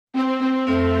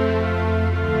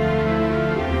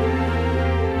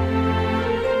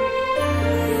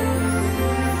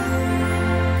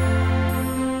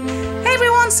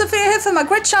here for my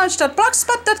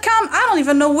greatchallenge.blogspot.com. I don't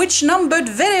even know which numbered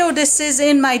video this is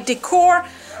in my decor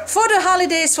for the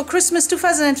holidays for Christmas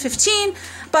 2015,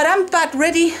 but I'm about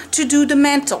ready to do the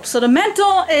mantle. So the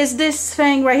mantle is this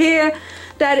thing right here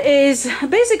that is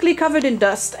basically covered in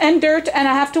dust and dirt, and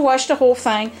I have to wash the whole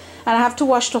thing, and I have to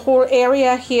wash the whole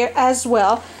area here as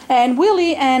well. And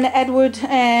Willie and Edward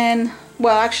and,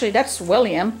 well, actually that's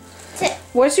William.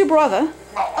 Where's your brother?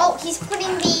 Oh, he's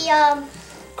putting the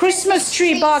Christmas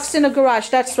tree box in the garage.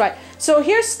 That's right. So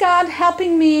here's Scott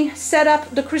helping me set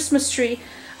up the Christmas tree,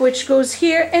 which goes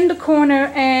here in the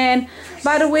corner. And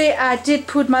by the way, I did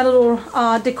put my little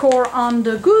decor on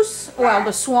the goose, well,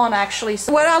 the swan actually.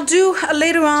 So what I'll do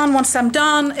later on once I'm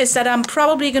done is that I'm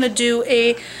probably gonna do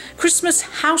a Christmas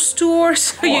house tour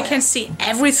so you can see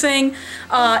everything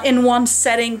in one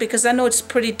setting, because I know it's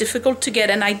pretty difficult to get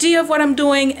an idea of what I'm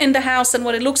doing in the house and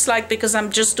what it looks like, because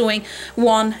I'm just doing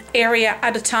one area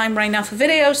at a time right now for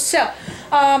videos. So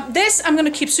this I'm gonna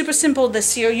keep super simple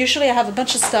this year. Usually I have a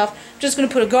bunch of stuff. I'm just gonna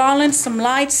put a garland, some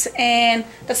lights, and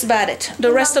that's about it.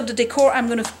 The rest of the decor I'm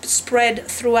gonna spread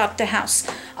throughout the house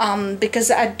because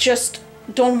I just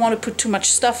don't want to put too much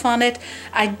stuff on it.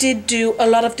 I did do a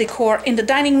lot of decor in the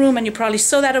dining room, and you probably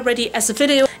saw that already as a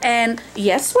video. And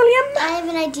yes, William? I have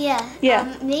an idea.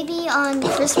 Yeah. Maybe on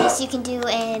Christmas you can do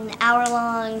an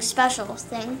hour-long special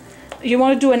thing. You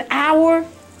want to do an hour?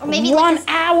 Or maybe one like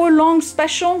hour-long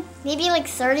special? Maybe like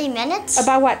 30 minutes.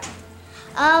 About what?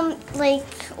 Like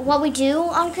what we do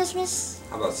on Christmas.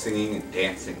 How about singing and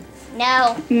dancing?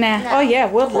 No. Nah. No. Oh yeah,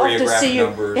 we'd love to see you.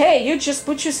 Numbers. Hey, you just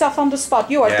put yourself on the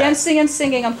spot. You are dancing and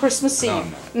singing on Christmas Eve.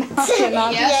 No. No, you're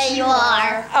not. Yeah, you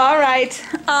are. All right.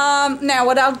 Now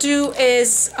what I'll do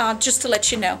is, just to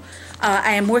let you know,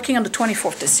 I am working on the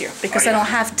 24th this year because I don't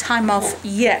have time off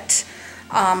yet.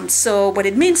 So what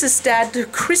it means is that the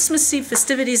Christmas Eve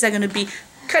festivities are going to be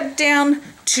cut down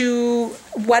to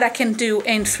what I can do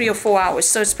in 3 or 4 hours.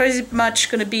 So it's pretty much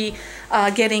going to be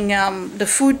getting the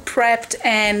food prepped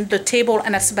and the table,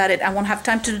 and that's about it. I won't have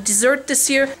time to do dessert this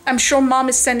year. I'm sure Mom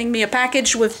is sending me a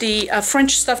package with the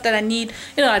French stuff that I need,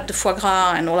 you know, like the foie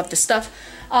gras and all of this stuff.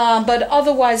 But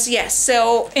otherwise, yes.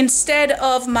 So instead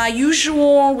of my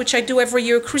usual, which I do every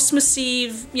year, Christmas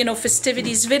Eve, you know,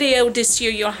 festivities video, this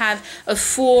year you'll have a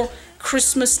full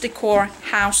Christmas decor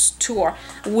house tour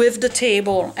with the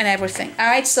table and everything. All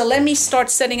right, so let me start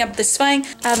setting up this thing.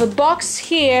 I have a box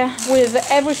here with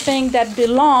everything that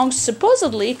belongs,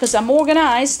 supposedly, because I'm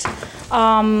organized,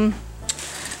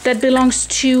 that belongs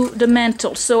to the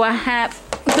mantle. So I have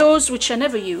those which I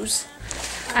never use.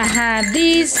 I have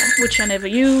these which I never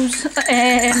use,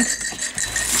 and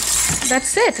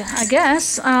that's it, I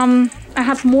guess. I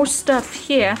have more stuff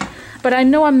here, but I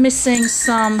know I'm missing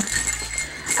some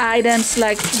items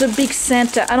like the big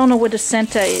Santa. I don't know where the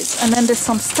Santa is. And then there's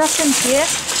some stuff in here.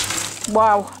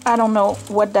 Wow, I don't know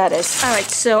what that is. All right,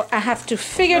 so I have to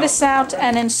figure this out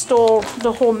and install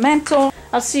the whole mantle.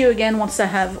 I'll see you again once I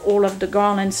have all of the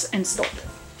garlands installed.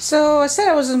 So I said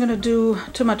I wasn't gonna do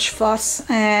too much fuss,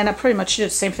 and I pretty much did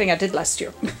the same thing I did last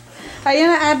year. I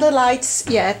didn't add the lights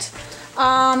yet,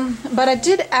 but I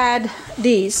did add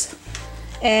these,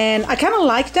 and I kind of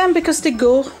like them because they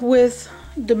go with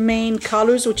the main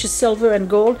colors, which is silver and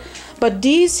gold, but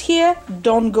these here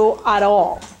don't go at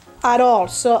all.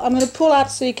 So I'm gonna pull out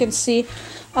so you can see.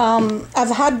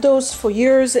 I've had those for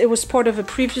years. It was part of a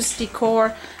previous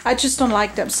decor. I just don't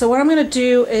like them. So what I'm gonna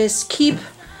do is keep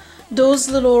those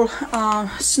little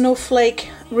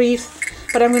snowflake wreath,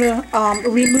 but I'm gonna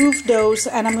remove those,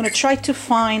 and I'm gonna try to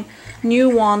find new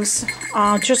ones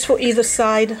just for either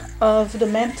side of the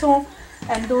mantle.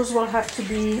 And those will have to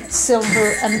be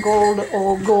silver and gold,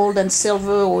 or gold and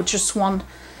silver, or just one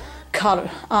color.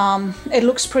 It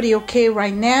looks pretty okay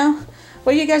right now.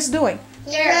 What are you guys doing?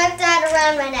 You wrapped that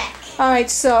around my neck. All right,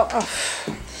 so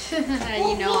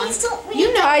You know. all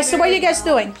right, so what are you guys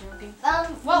doing?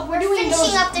 Well, we're doing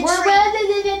finishing those. up the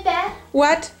tree.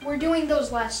 What? We're doing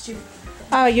those last two.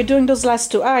 You're doing those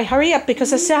last two. All right, hurry up,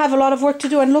 because I still have a lot of work to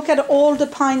do. And look at all the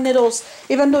pine needles.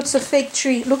 Even though it's a fake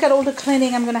tree, look at all the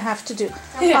cleaning I'm gonna have to do.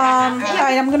 All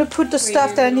right, I'm gonna put the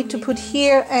stuff that I need to put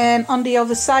here and on the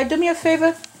other side. Do me a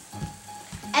favor.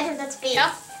 Edward, that's big.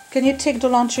 Can you take the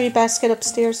laundry basket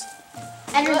upstairs?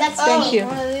 Edward, that's Thank you.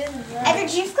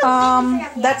 Edward, you've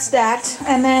got That's that.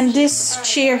 And then this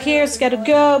chair here has got to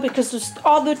go because there's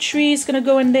other trees gonna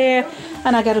go in there,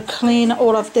 and I got to clean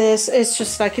all of this. It's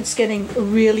just like it's getting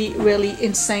really, really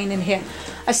insane in here.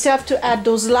 I still have to add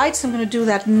those lights. I'm gonna do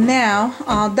that now.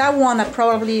 That one I'm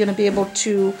probably gonna be able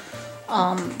to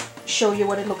show you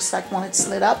what it looks like when it's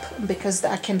lit up, because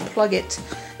I can plug it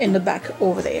in the back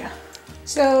over there.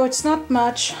 So it's not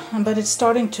much, but it's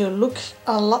starting to look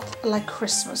a lot like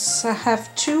Christmas. I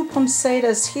have 2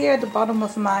 poinsettias here at the bottom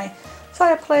of my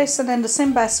fireplace, and then the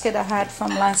same basket I had from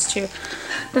last year.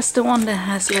 That's the one that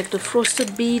has like the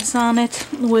frosted beads on it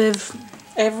with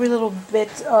every little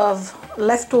bit of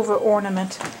leftover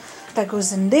ornament that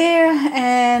goes in there.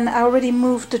 And I already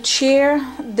moved the chair.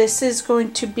 This is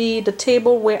going to be the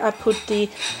table where I put the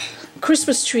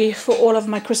Christmas tree for all of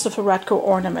my Christopher Radko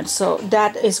ornaments. So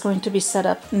that is going to be set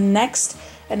up next.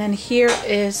 And then here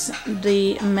is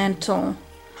the mantle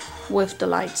with the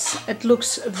lights. It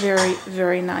looks very,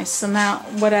 very nice. So now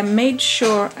what I made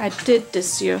sure I did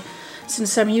this year,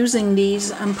 since I'm using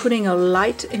these, I'm putting a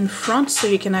light in front so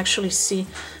you can actually see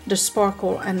the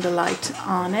sparkle and the light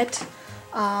on it.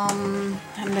 And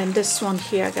then this one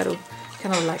here, I gotta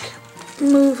kind of like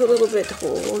move a little bit.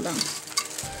 Hold on.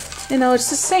 You know, it's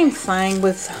the same thing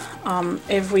with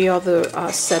every other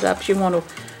setup. You want to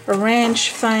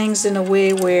arrange things in a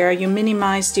way where you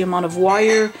minimize the amount of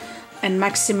wire and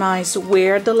maximize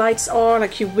where the lights are.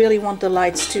 Like, you really want the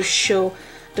lights to show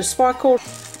the sparkle.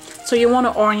 So you want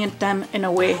to orient them in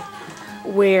a way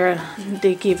where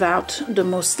they give out the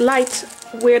most light,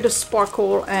 where the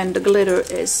sparkle and the glitter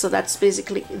is. So that's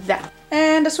basically that.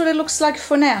 And that's what it looks like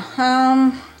for now.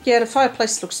 Yeah, the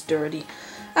fireplace looks dirty.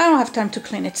 I don't have time to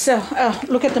clean it. So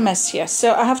look at the mess here.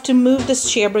 So I have to move this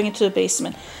chair, bring it to the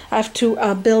basement. I have to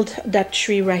build that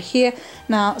tree right here.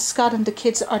 Now Scott and the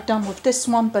kids are done with this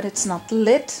one, but it's not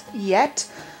lit yet.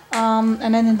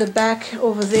 And then in the back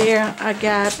over there, I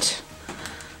got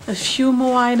a few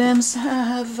more items. I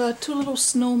have 2 little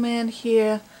snowmen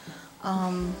here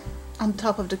on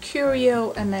top of the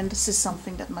curio, and then this is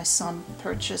something that my son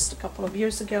purchased a couple of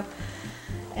years ago.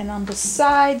 And on the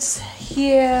sides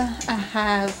here, I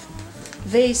have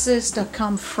vases that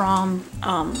come from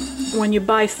when you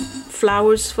buy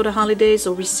flowers for the holidays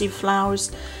or receive flowers.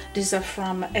 These are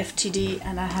from FTD,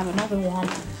 and I have another one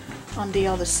on the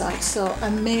other side. So I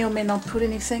may or may not put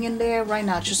anything in there right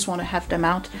now. I just want to have them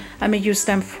out. I may use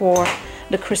them for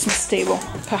the Christmas table,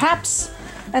 perhaps.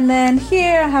 And then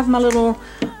here I have my little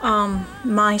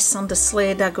mice on the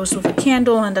sleigh that goes with a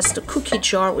candle, and that's the cookie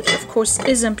jar, which of course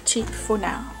is empty for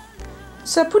now.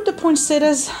 So I put the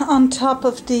poinsettias on top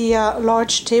of the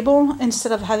large table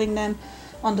instead of having them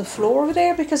on the floor over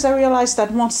there, because I realized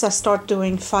that once I start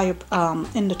doing fire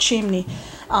in the chimney,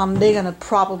 they're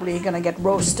probably gonna get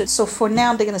roasted. So for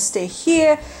now they're gonna stay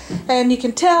here, and you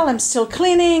can tell I'm still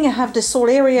cleaning. I have this whole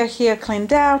area here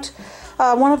cleaned out.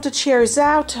 One of the chairs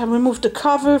out. I removed the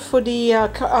cover for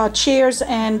the chairs,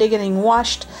 and they're getting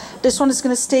washed. This one is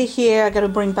going to stay here. I got to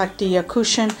bring back the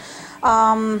cushion.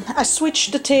 I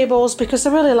switched the tables because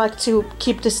I really like to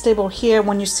keep this table here.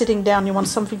 When you're sitting down, you want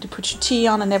something to put your tea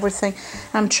on and everything.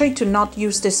 I'm trying to not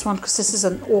use this one because this is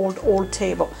an old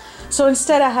table. So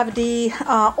instead I have the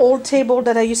old table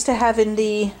that I used to have in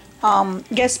the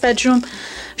guest bedroom.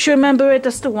 If you remember it,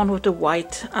 that's the one with the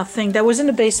white thing that was in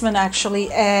the basement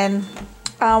actually. And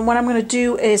what I'm going to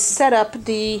do is set up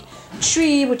the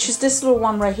tree, which is this little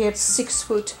one right here. It's 6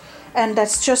 foot, and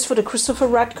that's just for the Christopher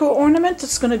Radko ornament.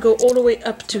 It's going to go all the way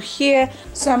up to here.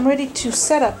 So I'm ready to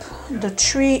set up the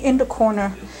tree in the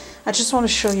corner. I just want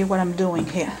to show you what I'm doing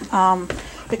here,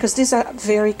 because these are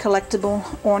very collectible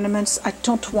ornaments. I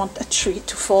don't want a tree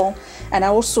to fall, and I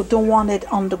also don't want it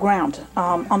on the ground,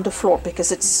 on the floor,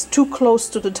 because it's too close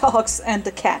to the dogs and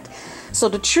the cat. So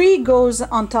the tree goes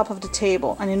on top of the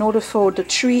table, and in order for the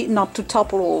tree not to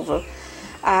topple over,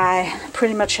 I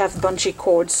pretty much have bungee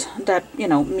cords that, you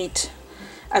know, meet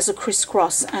as a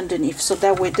crisscross underneath, so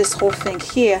that way this whole thing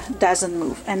here doesn't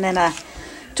move. And then I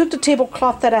took the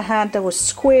tablecloth that I had that was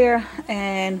square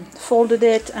and folded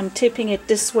it. I'm taping it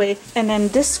this way, and then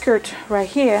this skirt right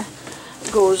here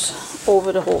goes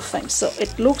over the whole thing, so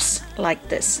it looks like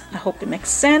this. I hope it makes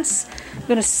sense. I'm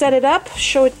gonna set it up,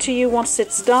 show it to you once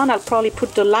it's done. I'll probably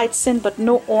put the lights in, but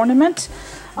no ornament.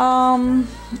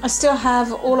 I still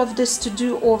have all of this to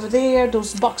do over there,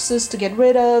 those boxes to get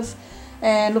rid of.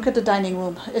 And look at the dining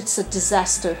room. It's a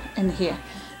disaster in here.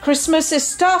 Christmas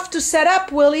is tough to set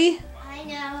up, Willie. I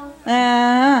know.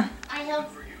 I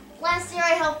helped. Last year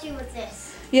I helped you with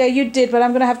this. Yeah, you did, but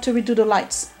I'm gonna have to redo the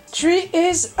lights. Tree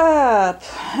is up,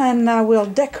 and I will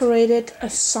decorate it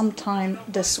sometime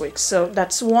this week. So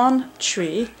that's one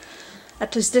tree.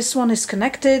 At least this one is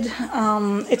connected.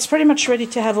 It's pretty much ready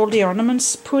to have all the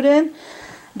ornaments put in.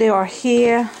 They are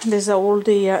here. These are all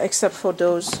the, except for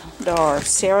those that are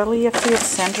Sara Lee up here,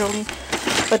 Sandra Lee.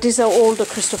 But these are all the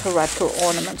Christopher Radko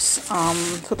ornaments.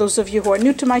 For those of you who are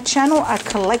new to my channel, I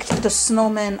collect the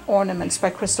snowman ornaments by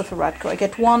Christopher Radko. I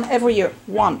get one every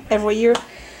year.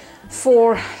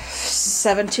 for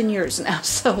 17 years now,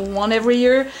 so one every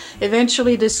year.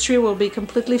 Eventually this tree will be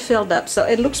completely filled up, so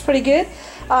it looks pretty good.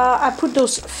 I put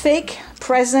those fake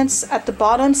presents at the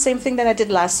bottom, same thing that I did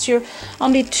last year,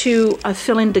 only to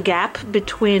fill in the gap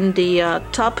between the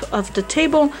top of the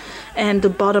table and the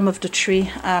bottom of the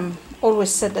tree. Always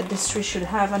said that this tree should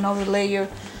have another layer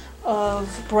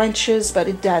of branches, but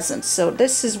it doesn't. So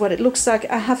this is what it looks like.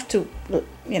 I have to,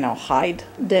 you know, hide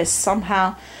this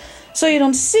somehow so you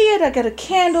don't see it. I got a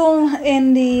candle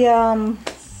in the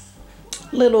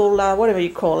little whatever you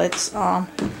call it,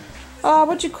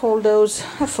 what do you call those?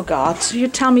 I forgot. You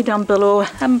tell me down below.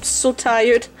 I'm so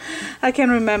tired. I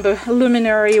can't remember.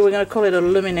 Luminary. We're gonna call it a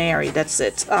luminary. That's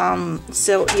it.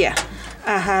 So yeah,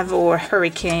 I have, or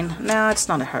hurricane. No, it's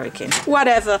not a hurricane.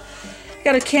 Whatever.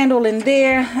 Got a candle in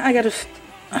there. I gotta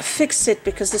fix it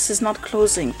because this is not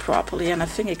closing properly, and I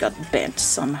think it got bent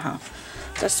somehow.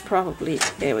 That's probably,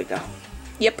 there we go.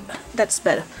 Yep, that's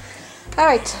better. All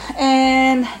right,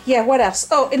 and yeah, what else?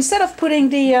 Oh, instead of putting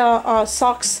the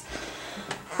socks,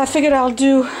 I figured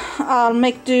I'll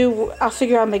make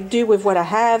do with what I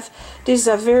have. These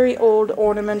are very old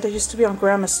ornament. They used to be on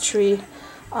Grandma's tree.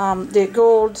 They're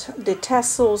gold, they're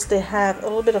tassels, they have a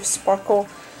little bit of sparkle.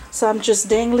 So I'm just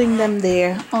dangling them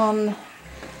there on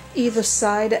either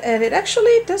side, and it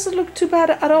actually doesn't look too bad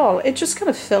at all. It just kind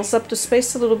of fills up the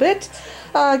space a little bit.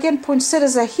 Again,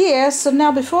 poinsettias are here, so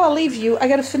now before I leave you, I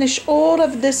gotta finish all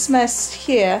of this mess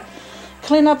here,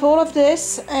 clean up all of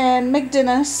this, and make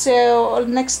dinner. So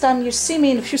next time you see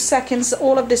me in a few seconds,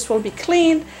 all of this will be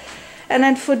cleaned. And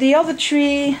then for the other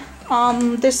tree,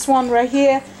 this one right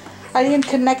here, I didn't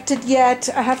connect it yet.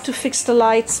 I have to fix the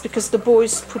lights because the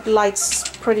boys put lights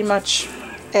pretty much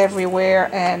everywhere,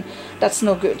 and that's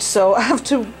no good. So I have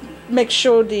to make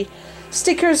sure the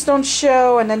stickers don't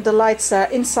show, and then the lights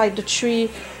are inside the tree.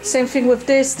 Same thing with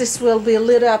this. This will be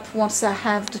lit up once I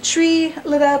have the tree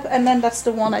lit up, and then that's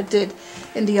the one I did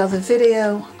in the other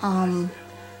video,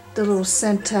 the little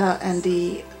Santa and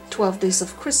the 12 days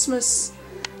of Christmas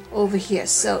over here.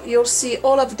 So you'll see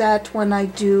all of that when I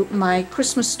do my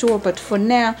Christmas tour, but for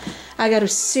now I gotta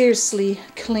seriously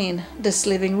clean this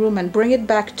living room and bring it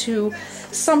back to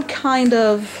some kind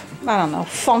of, I don't know,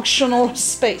 functional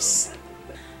space.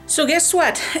 So guess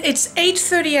what? It's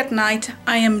 8:30 at night.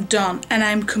 I am done and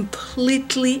I'm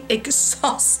completely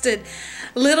exhausted.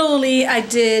 Literally, I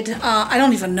did, I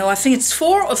don't even know, I think it's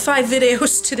 4 or 5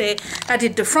 videos today. I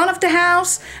did the front of the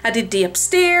house, I did the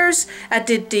upstairs, I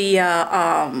did the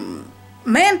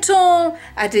mantle,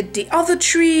 I did the other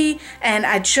tree, and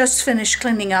I just finished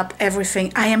cleaning up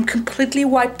everything. I am completely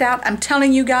wiped out. I'm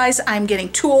telling you guys, I'm getting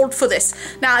too old for this.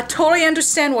 Now, I totally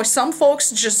understand why some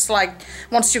folks just like,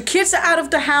 once your kids are out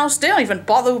of the house, they don't even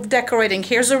bother with decorating.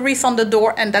 Here's a wreath on the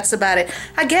door, and that's about it.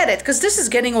 I get it, because this is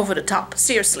getting over the top,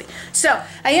 seriously. So,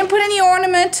 I didn't put any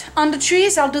ornament on the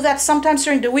trees. I'll do that sometimes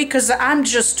during the week, because I'm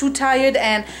just too tired,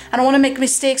 and I don't want to make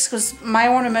mistakes, because my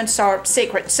ornaments are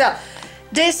sacred. So,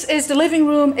 this is the living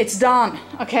room. It's done,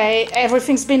 okay?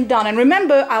 Everything's been done. And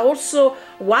remember, I also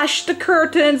washed the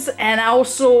curtains and I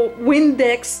also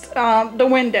Windexed the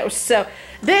windows. So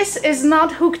this is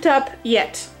not hooked up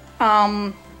yet,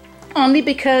 only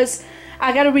because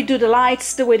I gotta redo the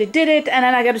lights the way they did it, and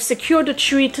then I gotta secure the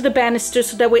tree to the banister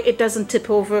so that way it doesn't tip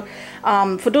over.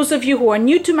 For those of you who are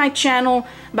new to my channel,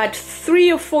 about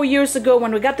 3 or 4 years ago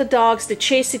when we got the dogs, they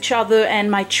chased each other and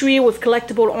my tree with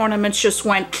collectible ornaments just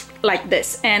went like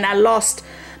this, and I lost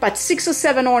about 6 or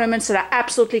 7 ornaments that I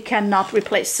absolutely cannot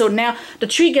replace. So now the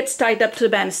tree gets tied up to the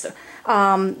banister.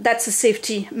 That's a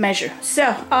safety measure.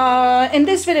 So in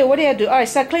this video, what did I do? All right,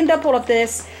 so I cleaned up all of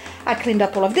this. I cleaned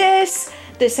up all of this.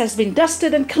 This has been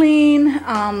dusted and clean.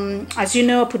 As you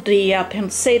know, I put the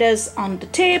poinsettias on the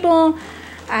table.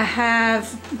 I have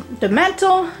the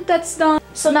mantle that's done.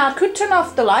 So now I could turn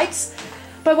off the lights,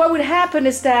 but what would happen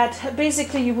is that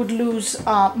basically you would lose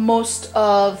most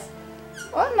of,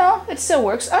 oh no, it still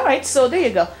works. All right, so there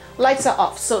you go. Lights are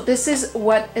off. So this is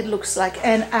what it looks like,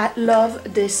 and I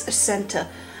love this Santa.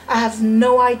 I have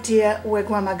no idea where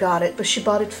Grandma got it, but she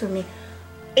bought it for me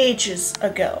ages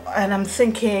ago, and I'm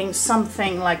thinking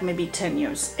something like maybe 10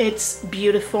 years. It's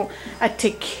beautiful. I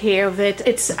take care of it.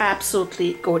 It's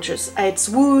absolutely gorgeous. It's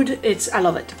wood. I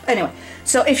love it. Anyway,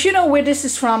 so if you know where this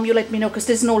is from, you let me know, because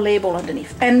there's no label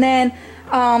underneath. And then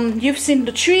you've seen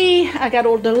the tree. I got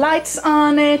all the lights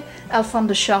on it. Elf on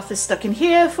the Shelf is stuck in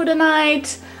here for the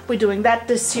night. We're doing that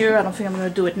this year. I don't think I'm going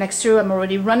to do it next year. I'm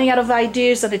already running out of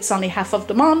ideas, and it's only half of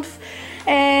the month.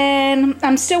 And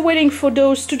I'm still waiting for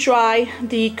those to dry,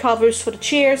 the covers for the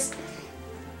chairs,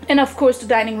 and of course the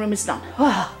dining room is done.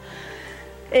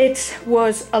 It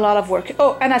was a lot of work.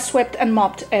 Oh, and I swept and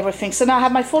mopped everything. So now I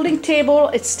have my folding table.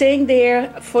 It's staying there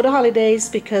for the holidays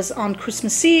because on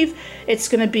Christmas Eve, it's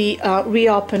gonna be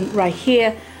reopened right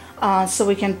here. So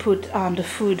we can put the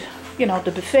food, you know,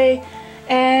 the buffet.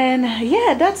 And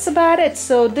yeah, that's about it.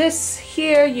 So this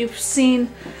here you've seen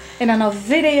in another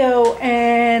video.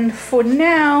 And for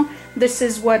now, this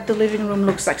is what the living room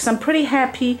looks like. So I'm pretty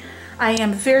happy. I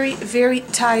am very, very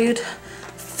tired.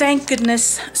 Thank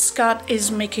goodness Scott is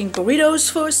making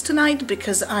burritos for us tonight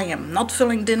because I am not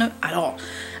feeling dinner at all.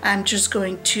 I'm just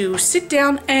going to sit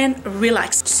down and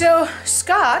relax. So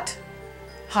Scott,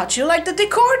 how'd you like the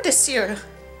decor this year?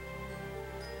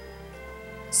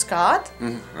 Scott?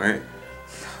 Right.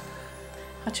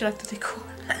 How'd you like the decor?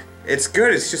 It's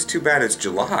good. It's just too bad it's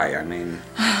July. I mean...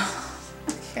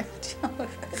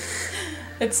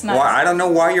 It's nice. Well, I don't know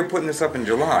why you're putting this up in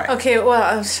July. Okay,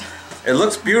 well... It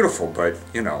looks beautiful, but,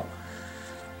 you know...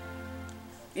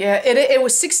 Yeah, it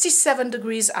was 67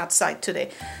 degrees outside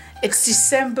today. It's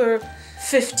December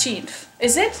 15th.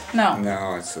 Is it? No.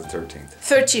 No, it's the 13th.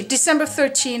 13th. December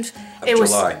 13th. Of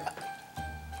July.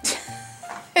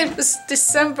 It was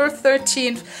December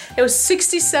 13th. It was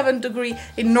 67 degrees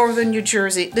in northern New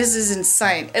Jersey. This is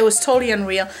insane. It was totally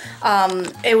unreal.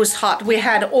 It was hot. We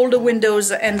had all the windows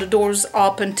and the doors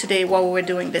open today while we were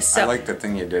doing this. So, I like the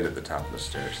thing you did at the top of the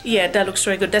stairs. yeah, that looks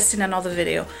really good. That's in another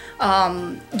video.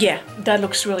 Yeah, that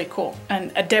looks really cool.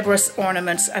 And Deborah's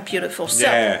ornaments are beautiful. So,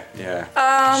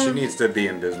 yeah. She needs to be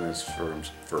in business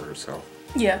for herself.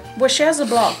 yeah, well, she has a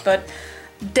blog, but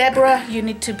Deborah, you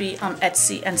need to be on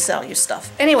Etsy and sell your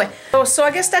stuff. Anyway, so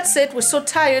I guess that's it. We're so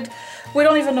tired. We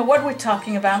don't even know what we're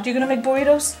talking about. You gonna make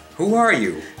burritos? Who are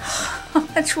you?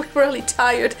 We're really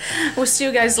tired. We'll see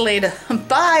you guys later.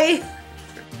 Bye.